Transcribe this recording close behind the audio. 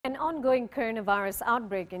An ongoing coronavirus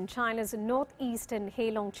outbreak in China's northeastern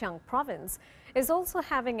Heilongjiang province is also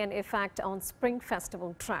having an effect on Spring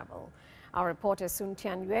Festival travel. Our reporter Sun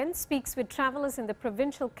Tianyuan speaks with travelers in the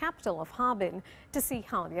provincial capital of Harbin to see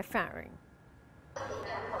how they're faring.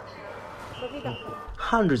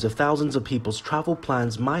 Hundreds of thousands of people's travel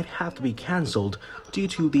plans might have to be cancelled due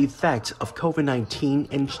to the effects of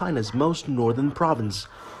COVID-19 in China's most northern province.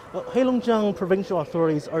 Heilongjiang provincial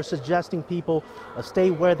authorities are suggesting people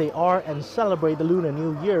stay where they are and celebrate the Lunar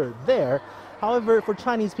New Year there. However, for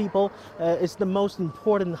Chinese people, it's the most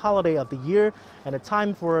important holiday of the year and a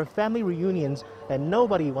time for family reunions that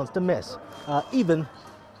nobody wants to miss, even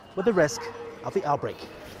with the risk of the outbreak.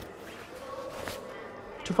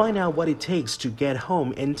 To find out what it takes to get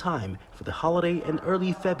home in time for the holiday in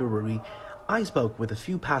early February, I spoke with a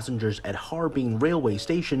few passengers at Harbin railway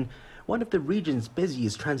station, one of the region's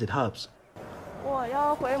busiest transit hubs. 我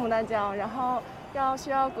要回牡丹江，然后需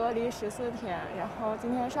要隔离14天，然后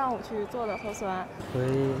今天上午去做的核酸。回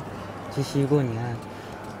鸡西过年，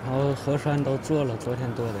然后核酸都做了，昨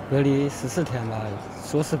天做的，隔离14天吧，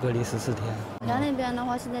说是隔离14天。家那边的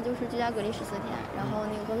话，现在就是居家隔离14天，然后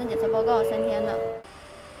那个核酸检测报告3天的。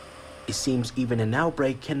 It seems even an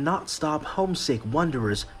outbreak cannot stop homesick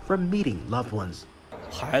wanderers from meeting loved ones.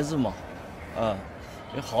 孩子嘛，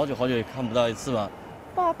因为好久也看不到一次嘛。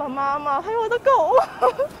爸爸妈妈还有我的狗。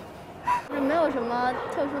没有什么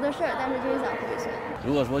特殊的事儿，但是就是想回去。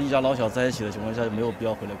如果说一家老小在一起的情况下，就没有必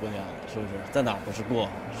要回来过年，是不是？在哪不是过，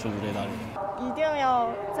是不是这道理？一定要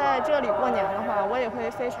在这里过年的话，我也会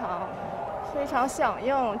非常响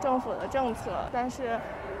应政府的政策，但是。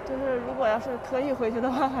 就是如果要是可以回去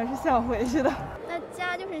的话，还是想回去的。那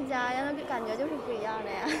家就是家呀，那感觉就是不一样的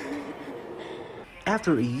呀。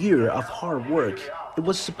After a year of hard work, it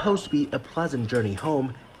was supposed to be a pleasant journey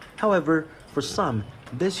home. However, for some,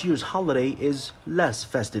 this year's holiday is less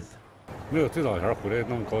festive. 没有最早前回来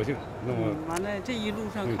那么高兴，那么完了这一路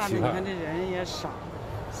上看着你看这人也少，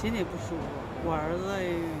心里不舒服。我儿子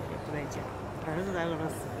也不在家，儿子在俄罗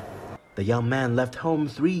斯。 The young man left home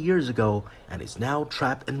 3 years ago and is now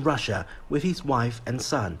trapped in Russia with his wife and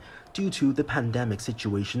son due to the pandemic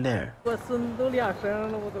situation there. 我孙子都2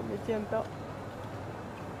生了，我都没见到。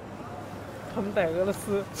他们在俄罗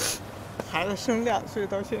斯，孩子生2岁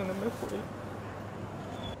到现在都没回来。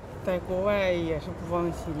在国外也是不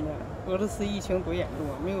放心的，俄罗斯疫情多严重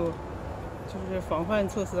啊，没有，就是防范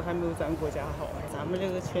措施还没有咱国家好。咱们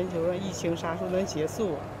这个全球上疫情啥时候能结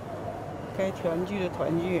束？该团聚的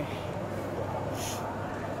团聚。